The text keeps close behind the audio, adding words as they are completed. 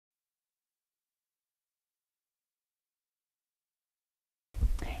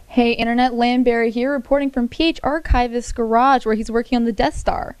Hey Internet, Lamberry here, reporting from PH Archivist's garage where he's working on the Death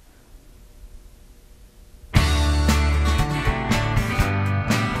Star.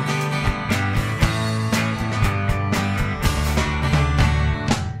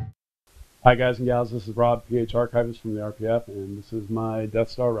 Hi guys and gals, this is Rob, PH Archivist from the RPF, and this is my Death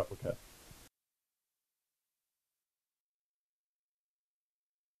Star replica.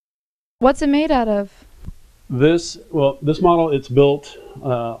 What's it made out of? This model, it's built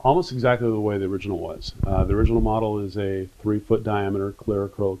almost exactly the way the original was. The original model is a 3-foot diameter clear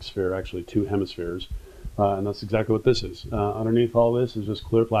acrylic sphere, actually 2 hemispheres, and that's exactly what this is. Underneath all this is just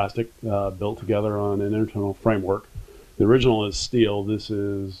clear plastic built together on an internal framework. The original is steel. This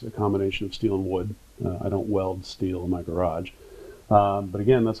is a combination of steel and wood. I don't weld steel in my garage. But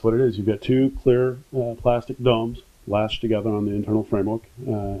again, that's what it is. You've got 2 clear plastic domes lashed together on the internal framework,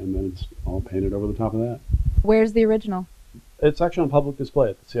 and then it's all painted over the top of that. Where's the original? It's actually on public display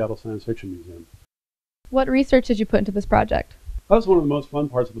at the Seattle Science Fiction Museum. What research did you put into this project? That was one of the most fun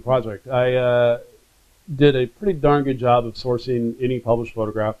parts of the project. I did a pretty darn good job of sourcing any published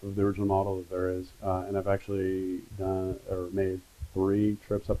photograph of the original model that there is, and I've actually made 3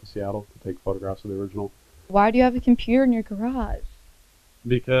 trips up to Seattle to take photographs of the original. Why do you have a computer in your garage?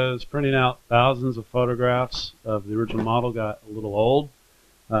 Because printing out thousands of photographs of the original model got a little old,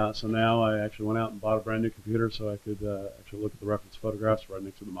 so now I actually went out and bought a brand new computer so I could actually look at the reference photographs right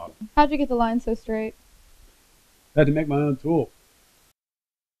next to the model. How'd you get the line so straight? I had to make my own tool.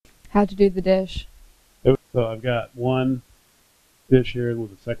 How'd you do the dish? So I've got one dish here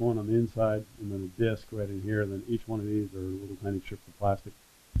with a second one on the inside, and then a disc right in here, and then each one of these are little tiny strips of plastic.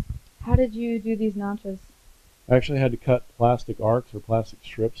 How did you do these notches? I actually had to cut plastic arcs or plastic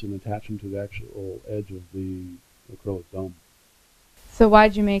strips and attach them to the actual edge of the acrylic dome. So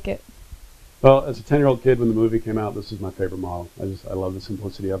why'd you make it? Well, as a 10-year-old kid when the movie came out, this is my favorite model. I love the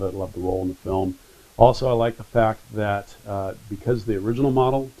simplicity of it. I love the role in the film. Also, I like the fact that because the original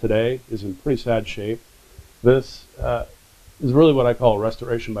model today is in pretty sad shape, this is really what I call a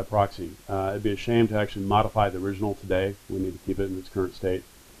restoration by proxy. It'd be a shame to actually modify the original today. We need to keep it in its current state.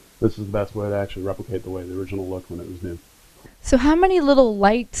 This is the best way to actually replicate the way the original looked when it was new. So how many little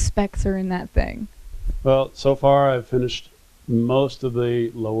light specks are in that thing? Well, so far I've finished most of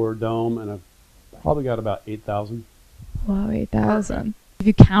the lower dome, and I've probably got about 8,000. Wow, 8,000. Have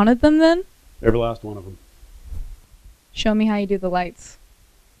you counted them then? Every last one of them. Show me how you do the lights.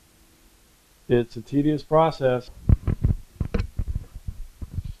 It's a tedious process. It's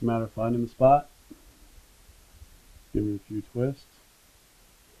just a matter of finding the spot, give it a few twists.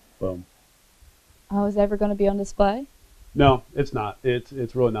 Boom. Oh, is it ever going to be on display? No, it's not.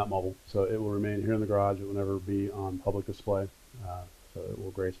 It's really not mobile, so it will remain here in the garage. It will never be on public display, so it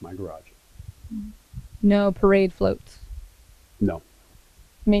will grace my garage. No parade floats? No.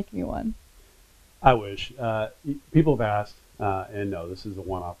 Make me one. I wish. People have asked, and no, this is a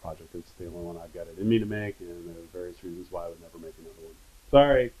one-off project. It's the only one I've got it in me to make, and there are various reasons why I would never make another one.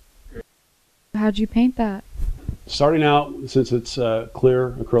 Sorry. How'd you paint that? Starting out, since it's clear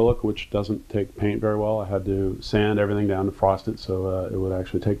acrylic, which doesn't take paint very well, I had to sand everything down to frost it so it would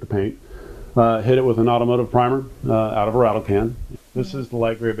actually take the paint. Hit it with an automotive primer out of a rattle can. This is the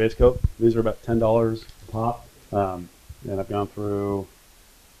light gray base coat. These are about $10 a pop, and I've gone through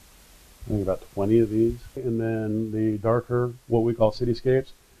I think about 20 of these. And then the darker, what we call cityscapes,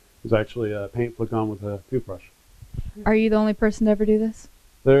 is actually paint flicked on with a toothbrush. Are you the only person to ever do this?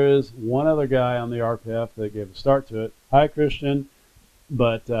 There is one other guy on the RPF that gave a start to it. Hi, Christian,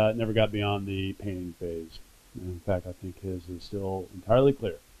 but never got beyond the painting phase. And in fact, I think his is still entirely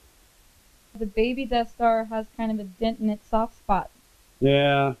clear. The baby Death Star has kind of a dent in its soft spot.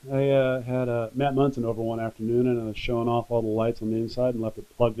 Yeah, I had Matt Munson over one afternoon, and I was showing off all the lights on the inside and left it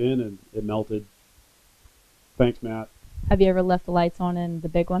plugged in, and it melted. Thanks, Matt. Have you ever left the lights on in the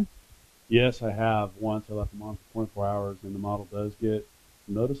big one? Yes, I have. Once I left them on for 24 hours, and the model does get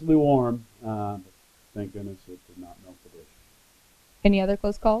noticeably warm, but thank goodness it did not melt the dish. Any other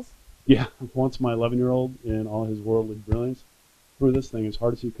close calls? Yeah, once my 11-year-old, in all his worldly brilliance, threw this thing as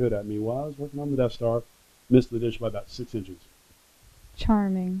hard as he could at me while I was working on the Death Star, missed the dish by about 6 inches.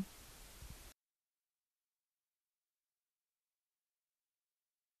 Charming.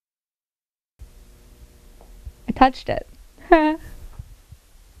 I touched it.